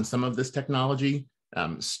on some of this technology,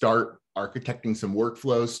 start architecting some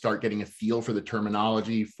workflows, start getting a feel for the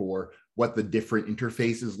terminology, for what the different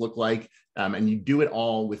interfaces look like. And you do it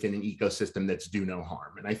all within an ecosystem that's do no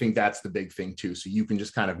harm. And I think that's the big thing too. So you can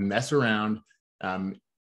just kind of mess around.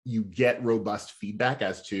 You get robust feedback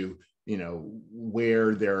as to, you know,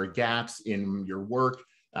 where there are gaps in your work.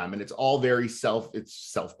 And it's all very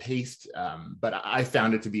self-paced. But I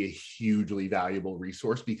found it to be a hugely valuable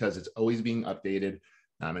resource because it's always being updated.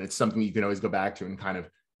 And it's something you can always go back to and kind of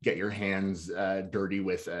get your hands dirty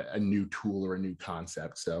with a new tool or a new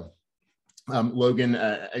concept. So Logan,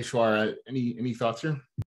 Aishwarya, any thoughts here?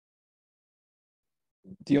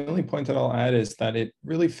 The only point that I'll add is that it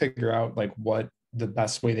really figure out like what the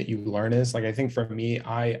best way that you learn is. Like, I think for me,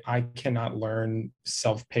 I cannot learn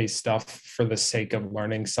self-paced stuff for the sake of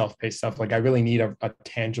learning self-paced stuff. Like, I really need a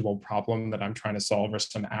tangible problem that I'm trying to solve or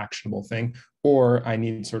some actionable thing, or I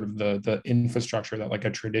need sort of the infrastructure that like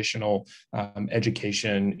a traditional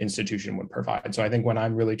education institution would provide. So I think when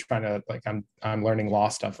I'm really trying to, like, I'm learning law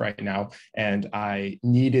stuff right now, and I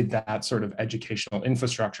needed that sort of educational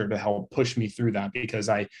infrastructure to help push me through that, because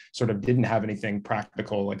I sort of didn't have anything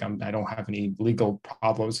practical. Like, I don't have any legal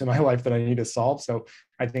problems in my life that I need to solve. So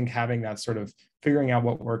I think having that sort of figuring out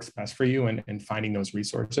what works best for you and finding those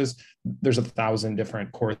resources. There's 1,000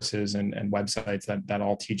 different courses and websites that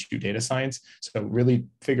all teach you data science. So really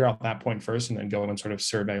figure out that point first, and then go and sort of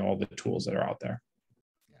survey all the tools that are out there.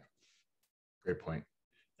 Yeah, great point.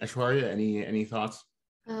 Aishwarya, any thoughts?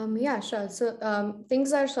 Yeah, sure. So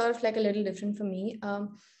things are sort of like a little different for me.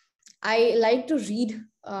 I like to read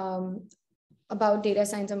about data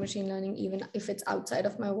science and machine learning, even if it's outside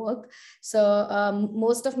of my work. So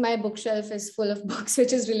most of my bookshelf is full of books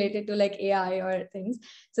which is related to like AI or things.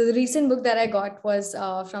 So the recent book that I got was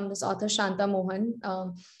from this author, Shanta Mohan.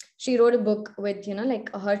 She wrote a book with,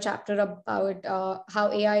 like her chapter about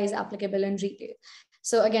how AI is applicable in retail.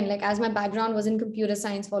 So again, like as my background was in computer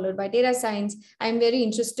science followed by data science, I'm very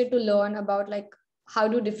interested to learn about like how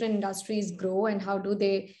do different industries grow and how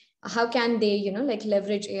can they, like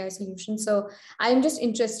leverage AI solutions. So I'm just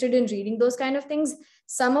interested in reading those kind of things.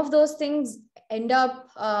 Some of those things end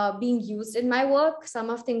up being used in my work. Some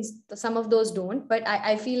of those don't, but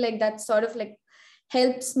I feel like that sort of like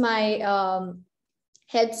helps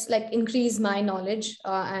like increase my knowledge,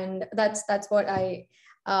 and that's what I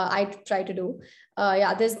try to do.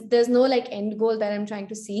 Yeah, there's no like end goal that I'm trying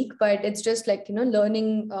to seek, but it's just like,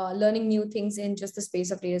 learning new things in just the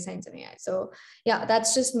space of data science and AI. So yeah,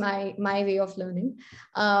 that's just my way of learning.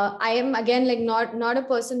 I am again like not a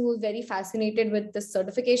person who's very fascinated with the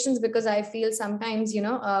certifications, because I feel sometimes,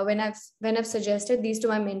 when I've suggested these to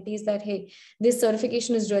my mentees that, hey, this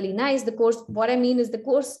certification is really nice, the course, what I mean is the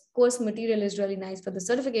course material is really nice for the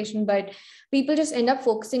certification, but people just end up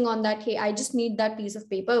focusing on that, hey, I just need that piece of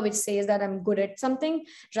paper which says that I'm good at something,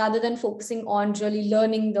 rather than focusing on really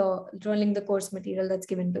learning the course material that's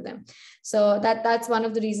given to them. So that's one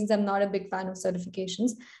of the reasons I'm not a big fan of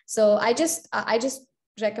certifications. So I just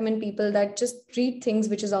recommend people that just read things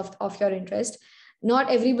which is of your interest.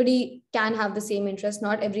 Not everybody can have the same interest.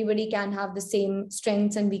 Not everybody can have the same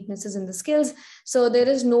strengths and weaknesses in the skills. So there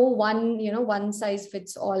is no one size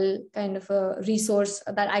fits all kind of a resource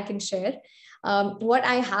that I can share. What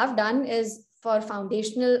I have done is, for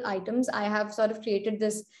foundational items, I have sort of created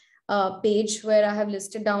this page where I have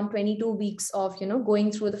listed down 22 weeks of,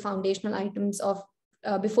 going through the foundational items of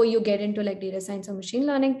before you get into like data science or machine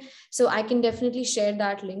learning. So I can definitely share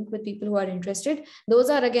that link with people who are interested.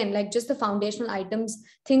 Those are again like just the foundational items,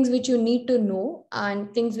 things which you need to know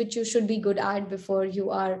and things which you should be good at before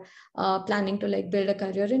you are planning to like build a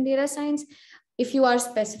career in data science. If you are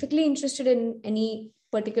specifically interested in any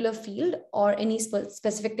particular field or any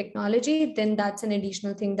specific technology, then that's an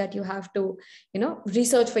additional thing that you have to,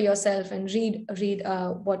 research for yourself and read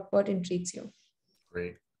what intrigues you.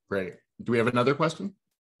 Great. Do we have another question?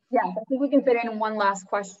 Yes, I think we can fit in one last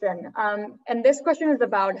question. And this question is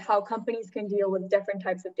about how companies can deal with different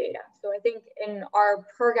types of data. So I think in our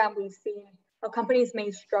program, we've seen how companies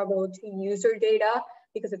may struggle to use their data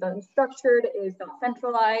because it's unstructured, it's not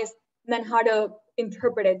centralized, and then how to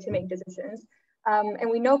interpret it to make decisions.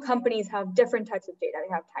 And we know companies have different types of data.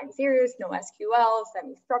 They have time series, NoSQL,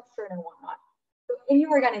 semi-structured, and whatnot. So in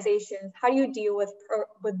your organizations, how do you deal with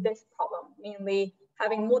this problem, mainly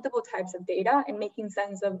having multiple types of data and making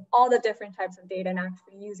sense of all the different types of data and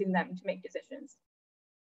actually using them to make decisions?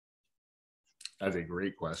 That's a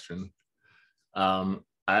great question.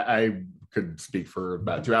 I could speak for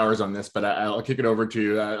about 2 hours on this, but I'll kick it over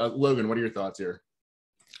to Logan. What are your thoughts here?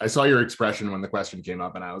 I saw your expression when the question came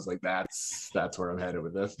up and I was like, that's where I'm headed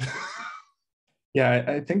with this. Yeah,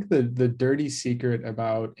 I think the dirty secret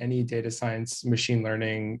about any data science, machine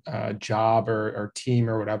learning job or team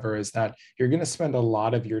or whatever is that you're going to spend a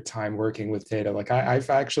lot of your time working with data. Like I've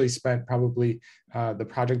actually spent probably the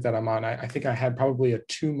project that I'm on, I think I had probably a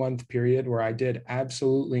 2-month period where I did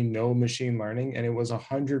absolutely no machine learning, and it was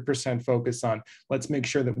 100% focused on let's make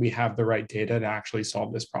sure that we have the right data to actually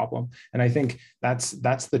solve this problem. And I think that's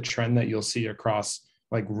the trend that you'll see across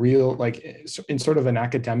like real, like in sort of an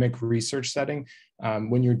academic research setting.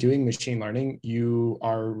 When you're doing machine learning, you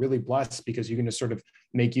are really blessed because you can just sort of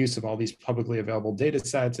make use of all these publicly available data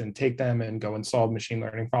sets and take them and go and solve machine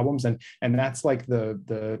learning problems. And that's like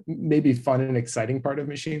the maybe fun and exciting part of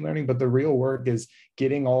machine learning, but the real work is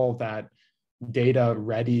getting all of that data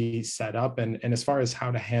ready, set up. And as far as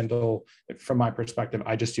how to handle, from my perspective,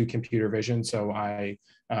 I just do computer vision. So I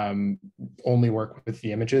only work with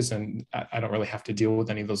the images, and I don't really have to deal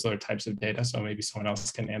with any of those other types of data. So maybe someone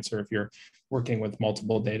else can answer if you're working with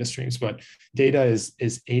multiple data streams. But data is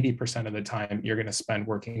 80% of the time you're going to spend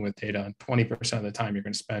working with data, and 20% of the time you're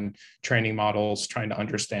going to spend training models, trying to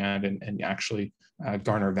understand and actually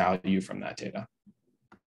garner value from that data.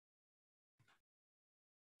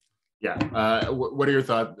 Yeah. What are your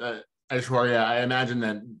thoughts? Aishwarya, I imagine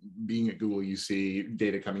that being at Google, you see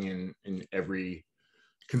data coming in every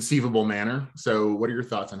conceivable manner. So what are your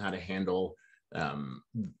thoughts on how to handle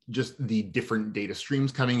just the different data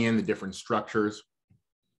streams coming in, the different structures?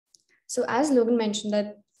 So as Logan mentioned,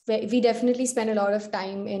 that we definitely spend a lot of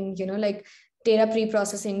time in, like data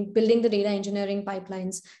pre-processing, building the data engineering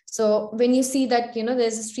pipelines. So when you see that,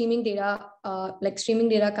 there's a streaming data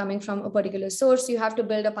coming from a particular source, you have to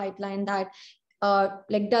build a pipeline that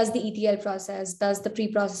like does the ETL process, does the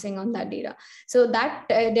pre-processing on that data. So that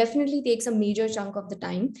definitely takes a major chunk of the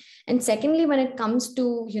time. And secondly, when it comes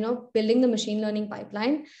to, building the machine learning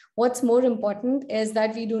pipeline, what's more important is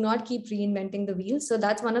that we do not keep reinventing the wheel. So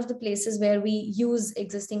that's one of the places where we use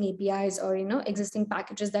existing APIs or, existing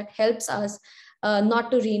packages that helps us not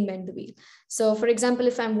to reinvent the wheel. So for example,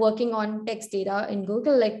 if I'm working on text data in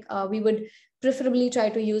Google, like we would preferably try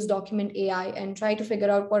to use document AI and try to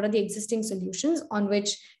figure out what are the existing solutions on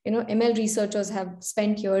which ML researchers have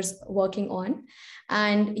spent years working on,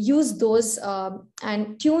 and use those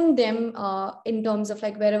and tune them in terms of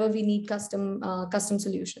like wherever we need custom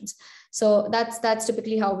solutions. So that's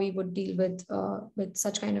typically how we would deal with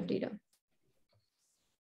such kind of data.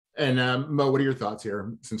 And Mo, what are your thoughts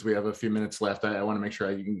here? Since we have a few minutes left, I want to make sure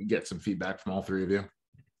I can get some feedback from all three of you.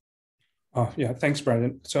 Oh, yeah, thanks,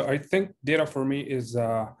 Brandon. So I think data for me is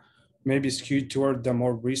maybe skewed toward the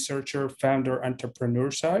more researcher, founder,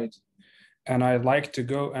 entrepreneur side. And I like to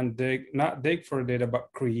go and not dig for data, but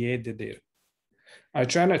create the data. I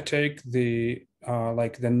try to take the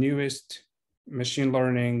like the newest machine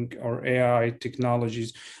learning or AI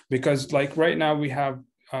technologies, because like right now we have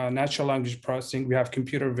natural language processing, we have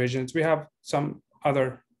computer visions, we have some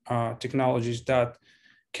other technologies that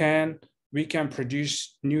we can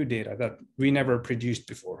produce new data that we never produced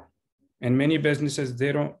before. And many businesses,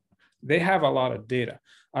 they have a lot of data.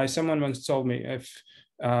 Someone once told me if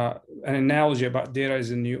an analogy about data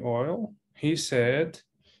is a new oil. He said,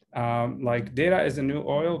 like data is a new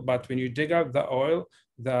oil, but when you dig out the oil,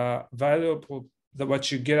 the valuable, what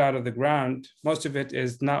you get out of the ground, most of it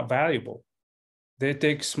is not valuable. They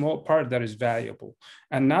take small part that is valuable.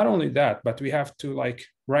 And not only that, but we have to like,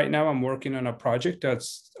 right now I'm working on a project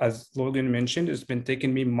that's, as Logan mentioned, it's been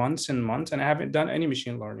taking me months and months, and I haven't done any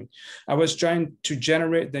machine learning. I was trying to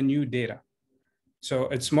generate the new data. So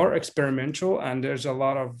it's more experimental, and there's a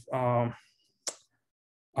lot of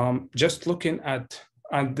just looking at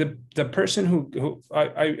the person who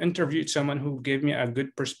I interviewed someone who gave me a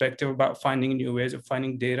good perspective about finding new ways of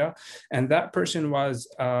finding data. And that person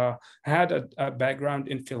had a background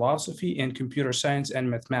in philosophy and computer science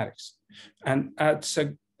and mathematics. And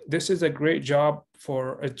this is a great job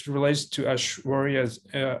it relates to Ashwarya's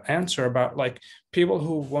answer about like people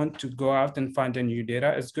who want to go out and find a new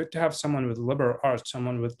data. It's good to have someone with liberal arts,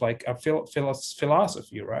 someone with like a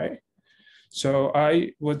philosophy, right? So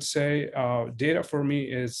I would say data for me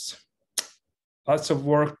is lots of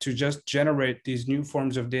work to just generate these new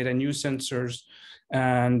forms of data, new sensors,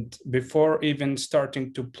 and before even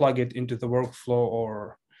starting to plug it into the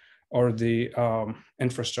workflow or the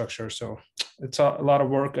infrastructure. So it's a lot of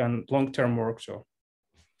work and long-term work. So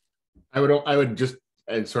I would just,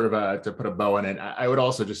 and sort of to put a bow on it, I would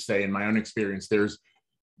also just say in my own experience, there's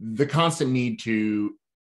the constant need to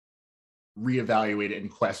reevaluate it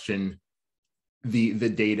and question the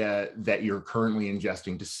data that you're currently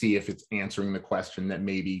ingesting to see if it's answering the question that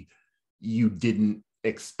maybe you didn't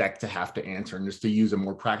expect to have to answer. And just to use a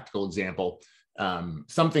more practical example,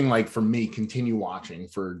 something like for me, continue watching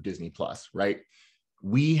for Disney Plus, right?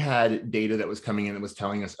 We had data that was coming in that was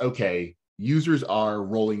telling us, okay, users are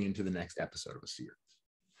rolling into the next episode of a series.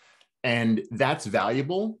 And that's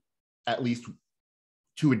valuable, at least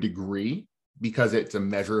to a degree, because it's a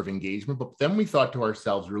measure of engagement. But then we thought to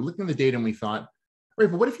ourselves, we were looking at the data and we thought, right,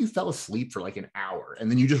 but what if you fell asleep for like an hour and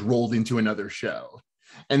then you just rolled into another show?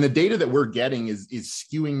 And the data that we're getting is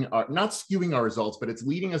skewing, not skewing our results, but it's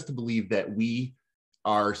leading us to believe that we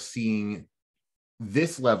are seeing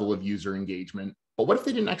this level of user engagement. But what if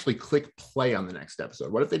they didn't actually click play on the next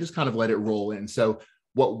episode? What if they just kind of let it roll in? So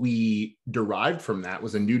what we derived from that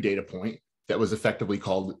was a new data point that was effectively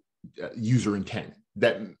called user intent,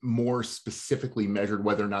 that more specifically measured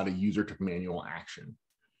whether or not a user took manual action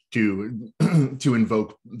to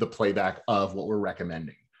invoke the playback of what we're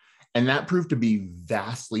recommending. And that proved to be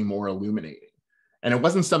vastly more illuminating. And it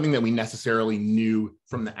wasn't something that we necessarily knew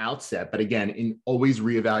from the outset, but again, in always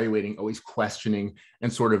reevaluating, always questioning,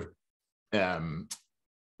 and sort of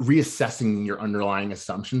reassessing your underlying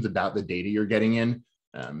assumptions about the data you're getting in.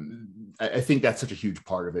 I think that's such a huge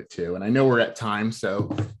part of it too. And I know we're at time,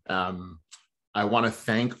 so I want to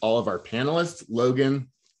thank all of our panelists, Logan,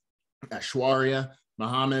 Ashwarya,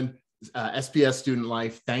 Mohammed, SPS Student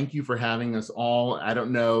Life. Thank you for having us all. I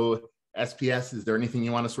don't know, SPS, is there anything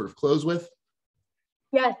you want to sort of close with?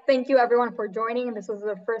 Yes, thank you everyone for joining. This was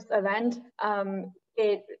the first event.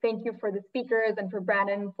 Thank you for the speakers and for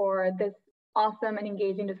Brandon for this awesome and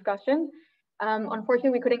engaging discussion. Unfortunately,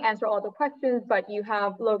 we couldn't answer all the questions, but you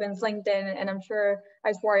have Logan's LinkedIn, and I'm sure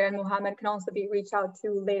Aishwarya and Mohammed can also be reached out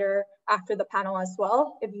to later after the panel as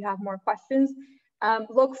well, if you have more questions.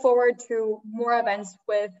 Look forward to more events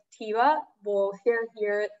with TIBA. We'll share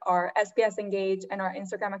here our SPS Engage and our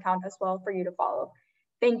Instagram account as well for you to follow.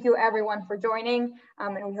 Thank you everyone for joining,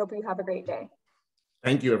 and we hope you have a great day.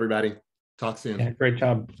 Thank you, everybody. Talk soon. Yeah, great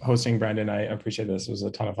job hosting, Brandon. I appreciate this. It was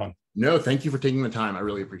a ton of fun. No, thank you for taking the time. I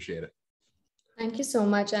really appreciate it. Thank you so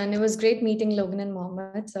much. And it was great meeting Logan and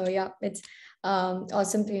Mohammed. So yeah, it's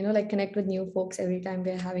awesome to, like connect with new folks every time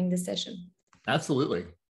we're having this session. Absolutely.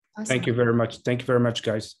 Awesome. Thank you very much. Thank you very much,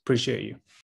 guys. Appreciate you.